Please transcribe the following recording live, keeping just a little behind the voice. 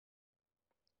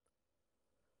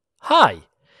Hi,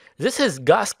 this is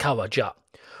Gus Kawaja.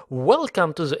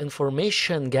 Welcome to the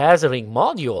information gathering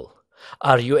module.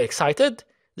 Are you excited?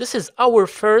 This is our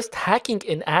first Hacking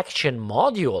in Action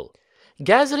module.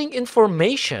 Gathering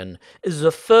information is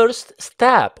the first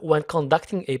step when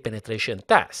conducting a penetration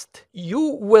test.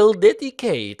 You will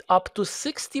dedicate up to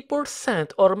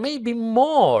 60% or maybe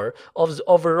more of the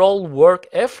overall work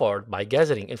effort by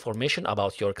gathering information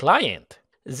about your client.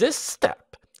 This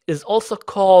step is also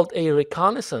called a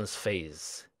reconnaissance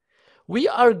phase. We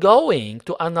are going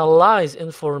to analyze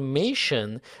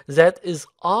information that is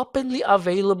openly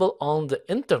available on the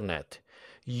internet,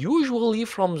 usually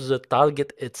from the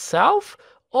target itself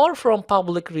or from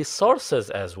public resources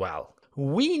as well.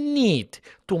 We need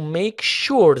to make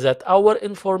sure that our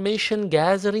information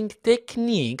gathering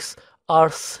techniques are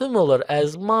similar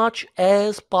as much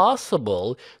as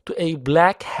possible to a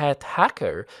black hat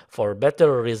hacker for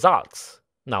better results.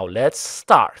 Now let's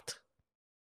start.